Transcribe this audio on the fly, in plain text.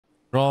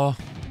Draw.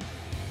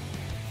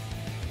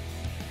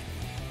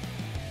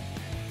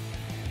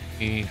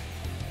 A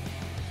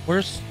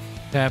first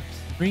tap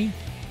 3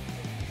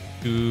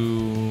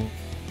 to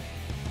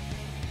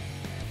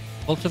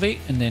cultivate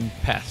and then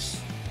pass.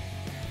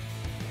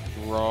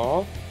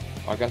 Draw.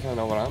 I guess I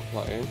know what I'm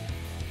playing.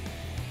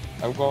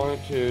 I'm going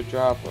to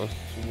drop a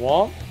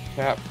swamp,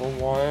 tap for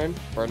 1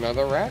 for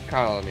another rat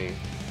colony.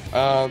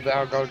 Then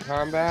I'll go to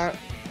combat.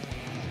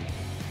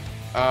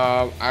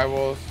 I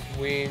will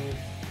swing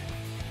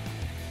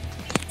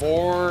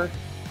 4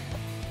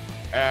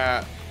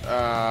 at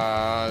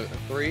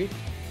 3.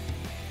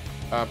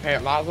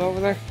 Pant Lazo over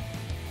there.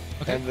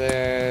 Okay. And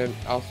then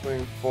I'll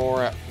swing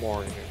 4 at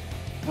Morgan.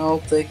 I'll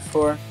take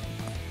 4.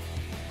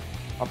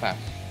 I'll pass.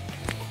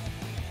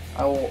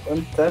 I will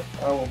untap.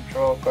 I will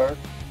draw a card.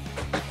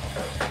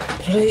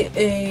 Play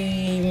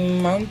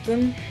a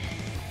mountain.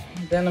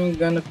 Then I'm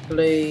gonna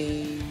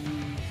play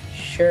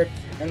shared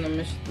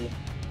animosity.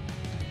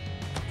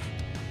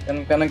 Then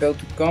I'm gonna go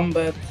to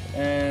combat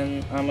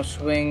and I'm gonna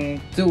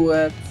swing 2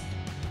 at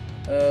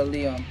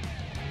Leon.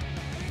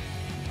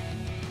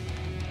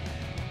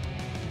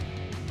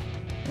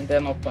 And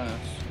then I'll pass.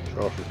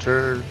 Draw for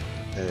turn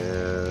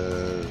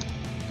and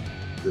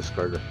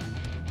discard it.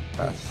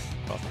 Pass.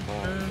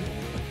 Turn.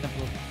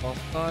 Temple of all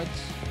cards.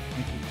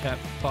 Into tap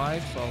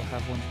 5, so I'll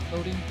have one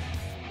floating.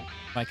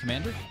 My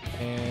commander.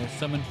 And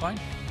summon fine.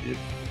 Yep.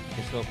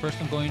 Okay, so first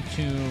I'm going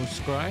to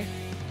scry.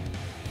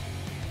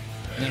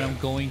 And then I'm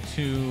going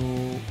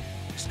to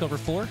discover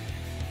 4.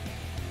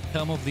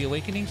 Helm of the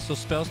Awakening, so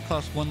spells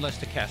cost 1 less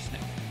to cast now.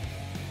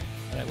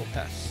 And I will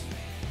pass.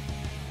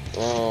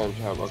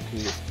 Tap,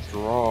 okay,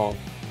 draw.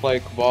 Play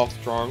Cabal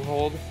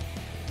Stronghold.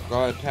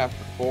 Go ahead, tap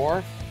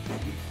for 4.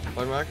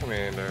 Play my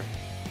commander.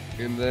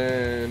 And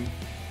then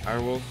I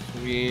will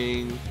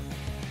swing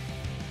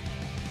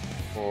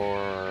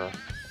for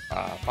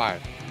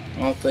 5.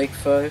 I'll take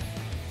 5.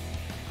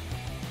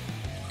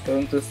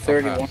 Going to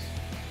 31. pass.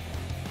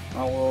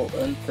 I will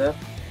untap.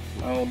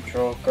 I will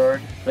draw a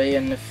card. Play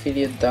an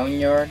affiliate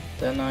downyard.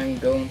 Then I'm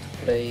going to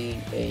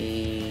play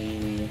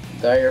a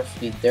Dire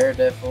Fleet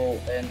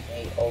Daredevil and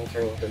a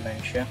Altar of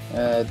Dementia.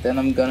 Then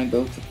I'm gonna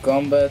go to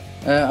combat.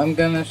 I'm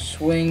gonna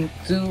swing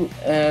 2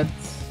 at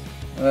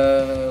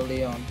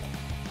Leon.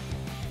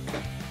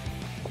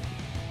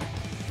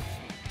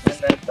 And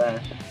then pass.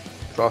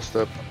 Draw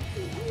step.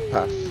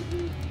 Pass.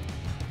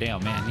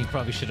 Damn, man, he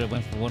probably should have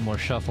went for one more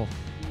shuffle.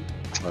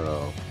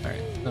 Oh.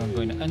 Alright, so I'm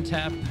going to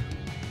untap,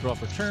 draw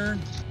for turn,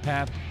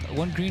 tap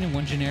 1 green and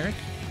 1 generic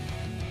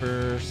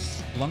for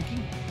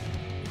Slunking.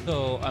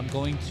 So I'm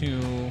going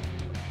to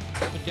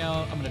put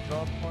down, I'm going to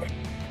draw a card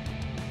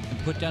and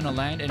put down a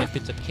land, and if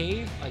it's a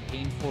cave, I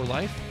gain 4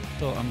 life.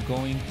 So I'm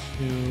going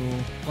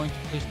to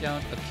place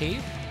down a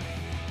cave,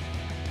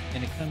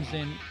 and it comes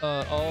in,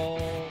 all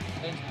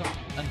lands come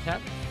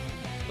untapped.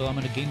 So I'm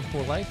going to gain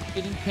 4 life.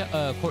 Hidden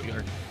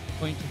Courtyard.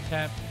 Going to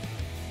tap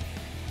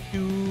 2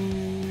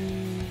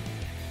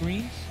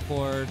 greens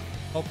for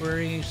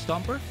Temporary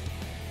Stomper.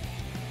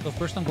 So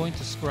first I'm going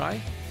to scry.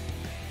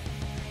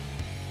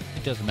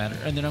 It doesn't matter.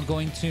 And then I'm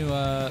going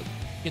to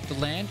get the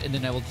land, and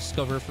then I will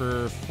discover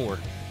for 4.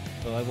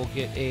 So I will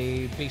get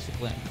a basic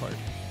land card.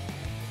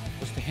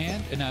 Goes to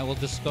hand, and I will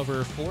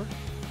discover 4.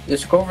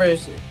 Discover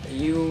is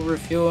you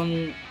reveal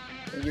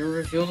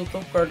the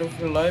top card of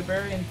your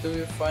library until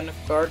you find a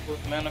card with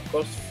mana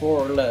cost 4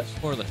 or less.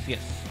 4 less,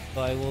 yes.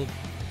 So I will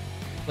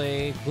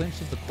play Glimpse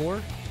of the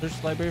Core.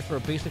 Search library for a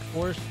basic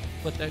force.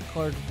 Put that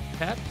card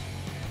tapped.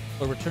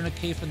 Or return a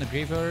cave from the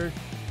graveyard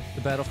to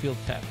the battlefield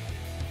tapped.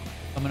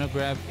 I'm gonna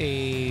grab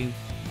a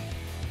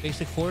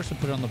basic force and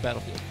put it on the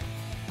battlefield.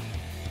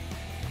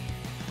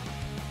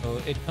 So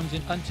it comes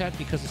in untapped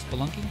because it's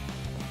spelunking.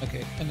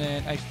 Okay, and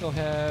then I still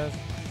have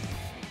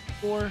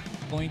 4.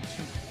 Going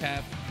to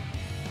tap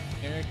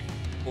Eric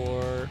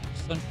for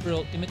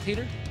Sunfrill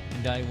Imitator,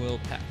 and I will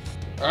pass.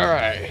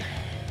 Alright.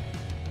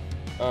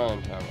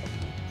 Untap.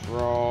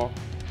 Draw.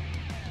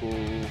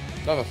 Ooh,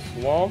 another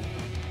swamp.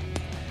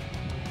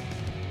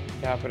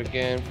 Tap it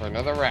again for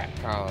another rat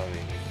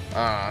colony.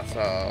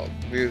 So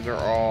these are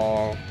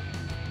all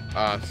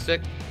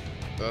 6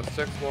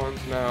 ones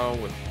now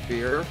with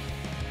fear.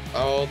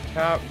 I'll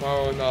tap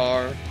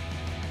Bonar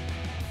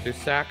to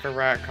sack a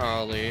rat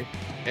colony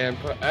and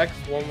put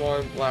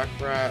X11 black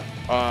rat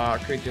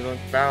creatures on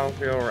the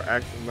battlefield, or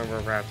X is the number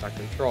of rats I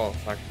control.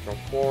 So I control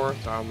 4,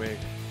 so I'll make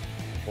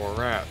 4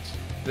 rats.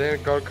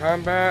 Then go to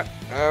combat.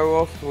 I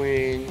will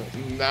swing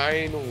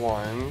 9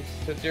 ones.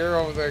 Since you're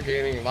over there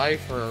gaining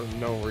life for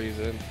no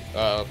reason,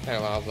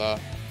 Palaza,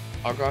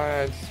 I'll go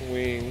ahead and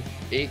swing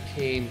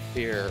 18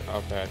 fear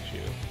up at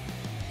you.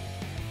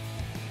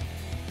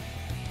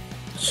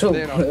 So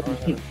Then I'll go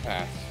ahead and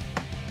pass.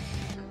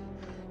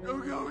 You're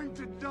going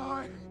to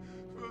die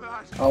for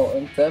that. I'll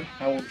untap,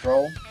 I will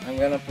draw. I'm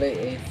gonna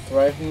play a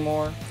Thriving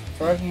More.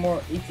 Thriving More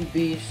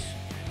ETBs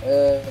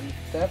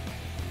tap.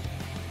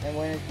 And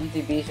when it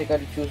ETBs, I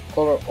gotta choose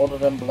color other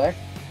than black.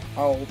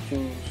 I'll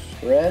choose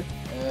red.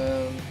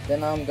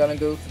 Then I'm gonna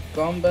go to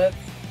combat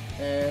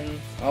and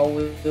I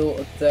will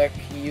attack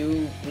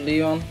you,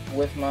 Leon,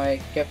 with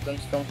my Captain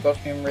Storm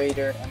Costume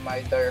Raider and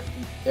my Dire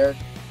Fleet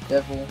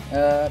Daredevil.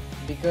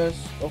 Because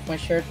of my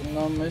shared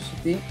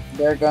anonymity,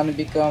 they're gonna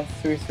become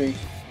 3/3s,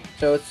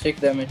 so it's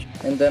 6 damage,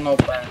 and then I'll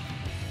pass.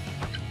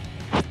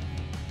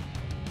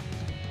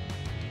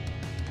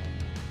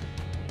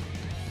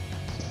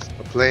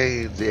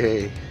 Planes,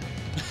 yay.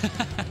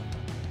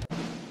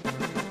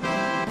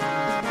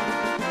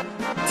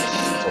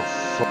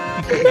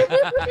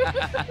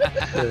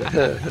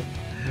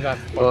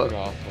 That's fucking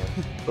awful.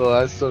 Well,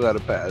 I still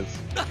gotta pass.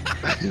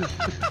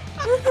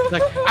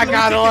 Like, I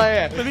gotta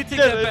land. Let me take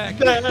that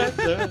back.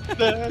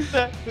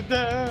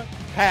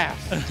 Pass.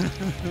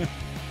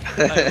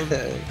 I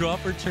will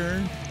drop or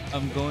turn.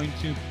 I'm going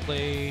to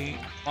play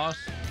Moss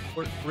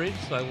Fort Bridge,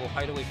 so I will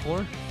hide away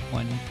 4.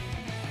 1,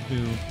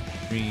 2,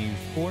 3,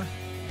 4.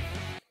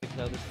 Take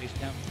the other space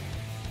down.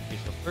 Okay,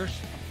 so first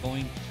I'm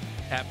going to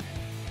tap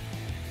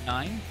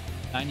 9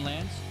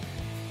 lands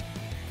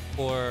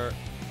for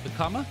the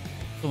Kama.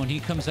 So when he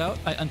comes out,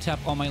 I untap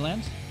all my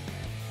lands,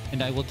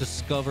 and I will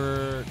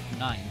discover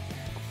 9.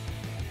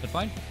 Is that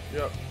fine?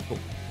 Yep. Cool.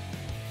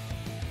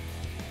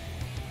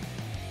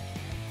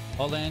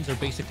 All lands are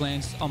basic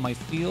lands on my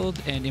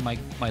field and in my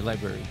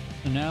library.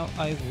 So now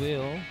I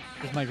will,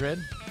 here's my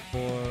red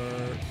for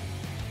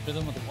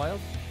Rhythm of the Wild.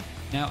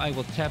 Now I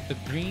will tap the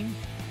green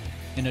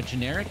in a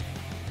generic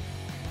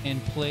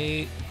and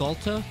play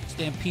Galta,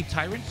 Stampede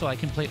Tyrant, so I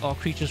can play all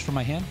creatures from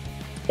my hand.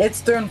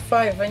 It's turn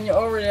 5 and you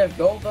already have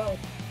gold out.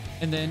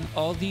 And then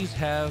all these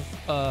have,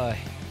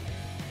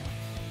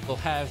 will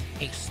have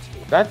haste.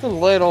 That's a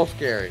little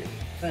scary.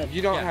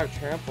 You don't Yeah. have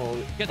trample.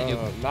 Yeah, they do.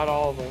 Not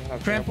all of them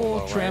have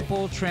trample.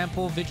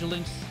 Trample,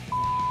 vigilance.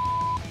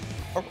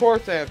 Of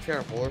course they have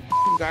trample. They're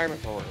f***ing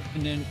dinosaurs.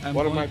 And then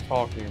What am I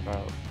talking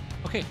about?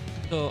 Okay,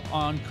 so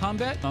on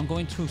combat, I'm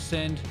going to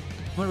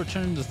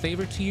return the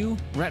favor to you,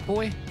 Rat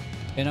Boy,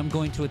 and I'm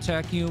going to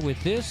attack you with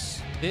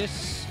this,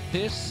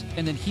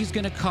 and then he's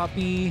gonna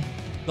copy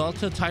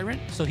Galta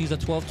Tyrant, so he's a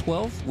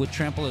 12/12 with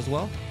trample as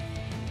well.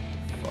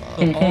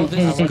 So all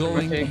this is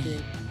going.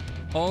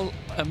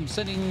 I'm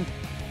sending.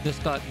 This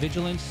got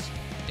vigilance.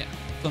 Yeah,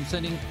 so I'm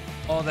sending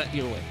all that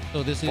your way.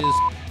 So this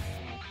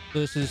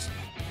is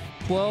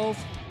 12,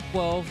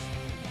 12,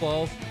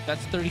 12.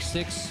 That's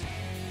 36.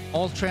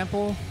 All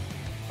trample.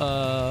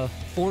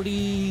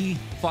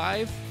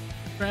 45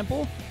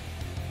 trample.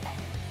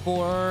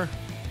 4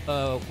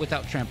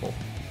 without trample.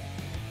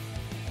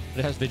 But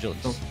it has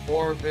vigilance. So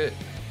 4 of it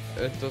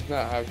does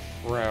not have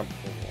trample.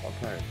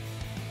 Okay.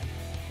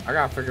 I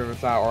gotta figure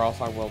this out or else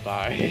I will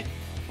die.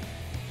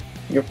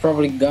 You're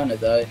probably gonna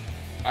die.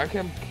 I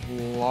can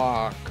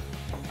block.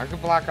 I can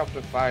block up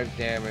to 5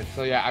 damage.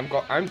 So yeah,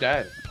 I'm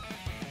dead.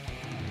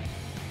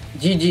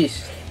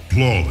 GG's.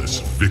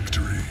 Flawless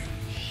victory.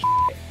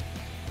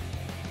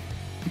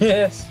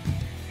 Yes.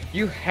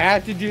 You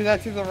had to do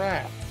that to the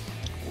rats.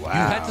 You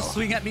had to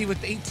swing at me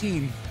with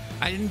 18.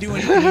 I didn't do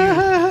anything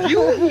to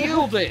you. You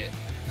healed it.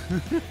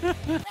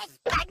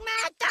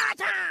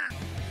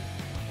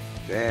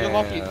 Damn. You're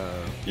lucky.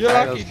 You're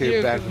Thanos lucky came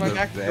too, back because my with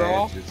next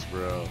draw, vengeance,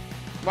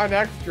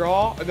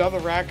 bro. another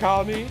rat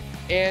colony,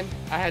 and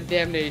I had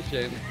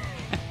damnation.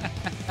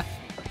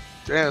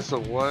 Damn, so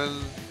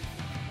one.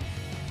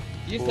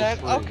 You Full said,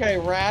 swing. okay,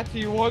 rats,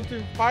 you want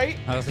to fight?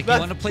 I was like, Let's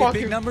you want to play big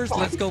fucking numbers? fight.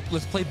 Let's go.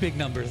 Let's play big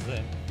numbers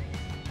then.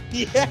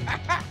 Yeah.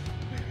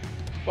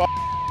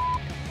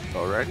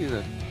 Alrighty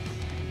then.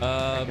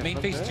 Main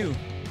I'm phase dead. 2.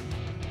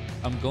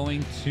 I'm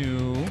going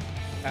to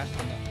pass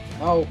on that.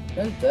 Oh,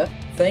 and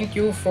thank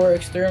you for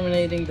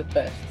exterminating the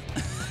pest.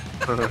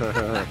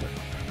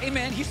 Hey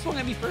man, he swung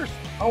at me first.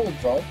 I will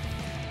draw.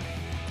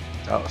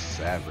 That was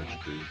savage,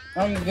 dude.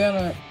 I'm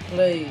gonna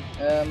play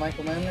my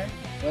commander.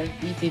 When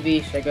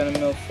ETBs, I'm gonna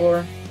mill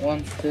 4.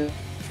 1, 2,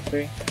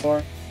 3,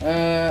 4.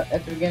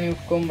 At the beginning of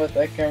combat,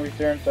 I can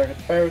return target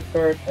pirate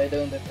card. I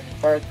don't have any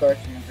pirate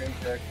cards in my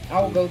graveyard.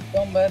 I'll go to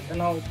combat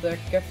and I'll attack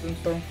Captain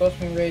Storm,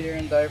 Cosmic Raider,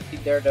 and Dire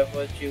Fleet Daredevil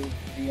at you,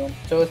 Leon.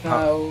 So it's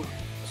now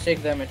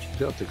 6 damage.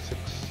 He'll take 6.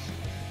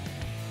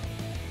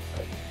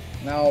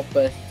 Now I'll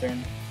pass the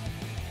turn.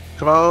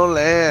 Come on,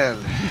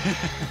 land.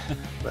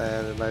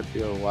 Man, it might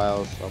be a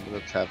while, so I'm gonna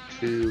tap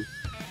 2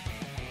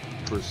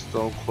 for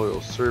Stone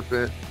Coil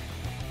Serpent.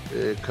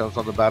 It comes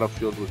on the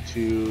battlefield with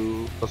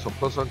 2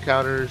 +1/+1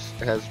 counters.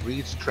 It has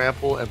reach,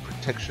 trample, and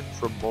protection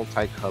from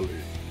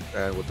multicolored.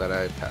 And with that,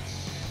 I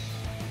pass.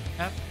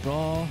 Tap,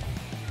 draw,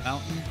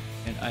 mountain,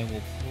 and I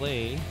will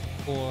play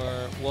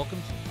for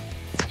Welcome.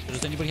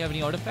 Does anybody have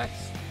any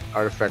artifacts?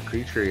 Artifact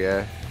creature,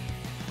 yeah.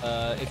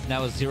 It's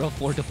now a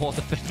 0/4 default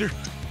defender.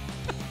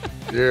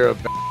 You're a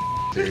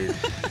dude.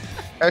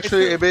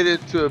 Actually, it made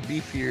it to a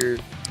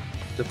beefier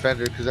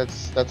defender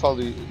because that's all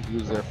he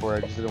was there for. I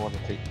just didn't want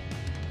to take.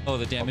 Oh,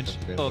 the damage.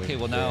 Oh, okay,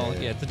 well now,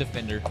 yeah, it's a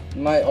defender.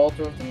 My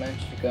Altar of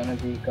Dimension is gonna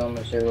become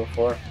a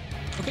 0/4.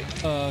 Okay,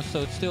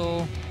 so it's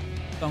still.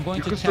 So I'm going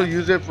You to can tap. still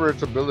use it for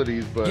its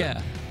abilities, but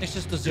Yeah, it's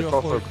just a it's 0/4.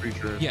 also a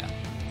creature. Yeah.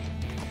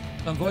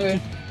 So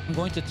I'm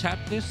going to tap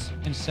this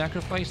and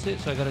sacrifice it.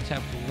 So I gotta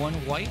tap 1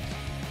 white.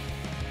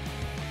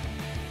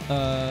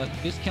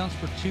 This counts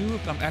for 2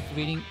 if I'm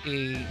activating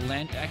a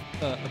land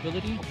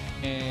ability,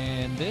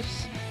 and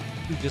this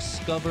to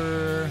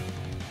discover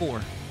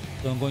 4.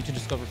 So I'm going to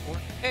discover 4.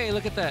 Hey,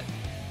 look at that.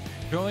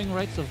 Drawing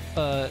rights of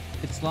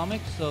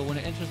Islamic. So when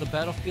it enters the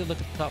battlefield, look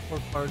at the top 4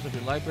 cards of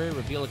your library,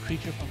 reveal a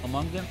creature from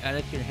among them, add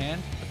it to your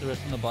hand, put the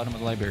rest on the bottom of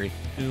the library.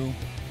 2,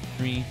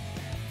 3,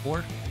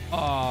 4.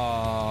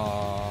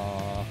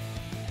 Aww.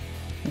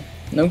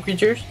 No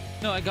creatures?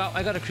 No, I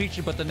got a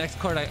creature, but the next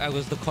card I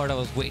was the card I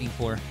was waiting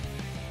for.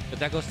 But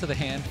that goes to the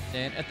hand.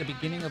 And at the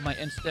beginning of my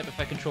end step, if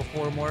I control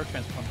 4 or more,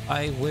 transform.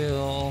 I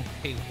will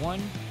pay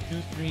 1,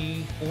 2,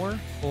 3, 4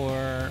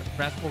 for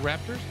Wrathful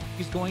Raptors.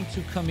 He's going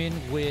to come in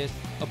with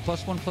a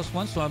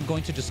 +1/+1, so I'm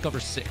going to discover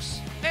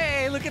 6.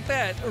 Hey, look at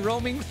that! A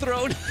roaming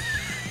throne.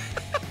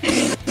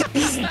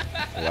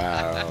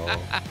 Wow.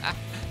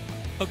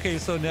 Okay,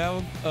 so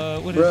now,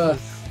 what is Bruh.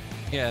 this?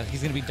 Yeah,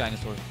 he's gonna be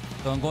dinosaur.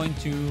 So I'm going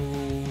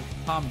to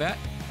combat.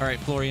 All right,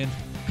 Florian,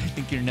 I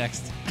think you're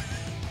next.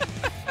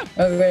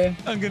 Okay.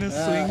 I'm gonna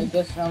I swing.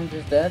 guess I'm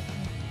just dead.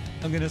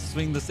 I'm gonna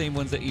swing the same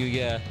ones at you.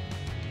 Yeah.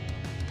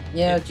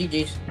 Yeah, Yeah.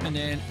 GG's. And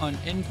then on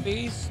end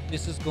phase,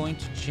 this is going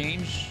to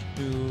change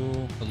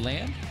to the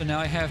land. So now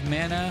I have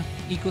mana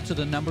equal to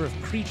the number of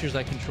creatures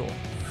I control.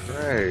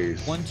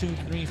 Nice. 1, 2,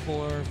 3,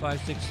 4,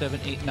 5, 6, 7,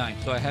 8, 9.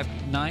 So I have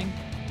 9.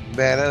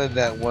 Mana in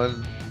that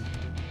one.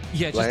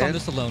 Yeah, just on Land?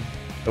 this alone.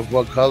 Of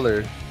what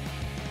color?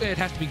 It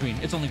has to be green.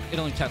 It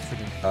only taps for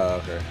green.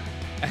 Oh, okay.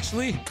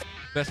 Actually,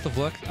 best of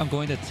luck. I'm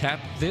going to tap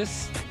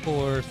this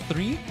for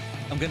 3.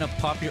 I'm gonna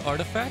pop your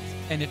artifact,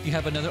 and if you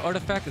have another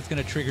artifact, it's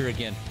gonna trigger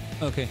again.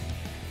 Okay.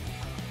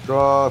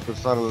 Draw if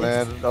it's not a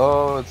land.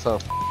 Oh, it's a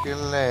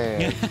fucking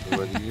land.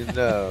 What do you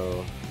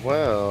know?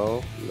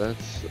 Well,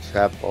 let's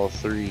tap all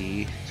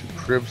 3 to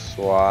crib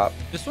swap.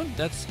 This one,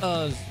 that's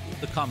the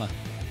comma.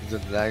 Is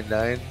it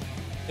 9/9?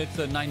 It's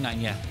a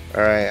 9/9, yeah.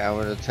 Alright, I'm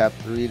gonna tap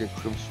 3 to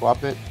crib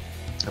swap it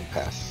and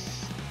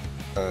pass.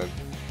 I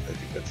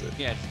think that's it.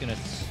 Yeah, it's gonna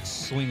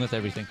swing with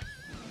everything.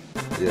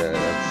 Yeah,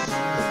 that's.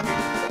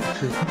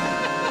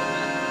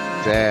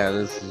 Damn,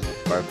 this is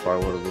by far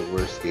one of the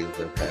worst games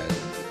I've had.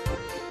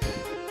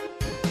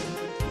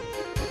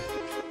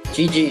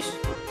 GG's.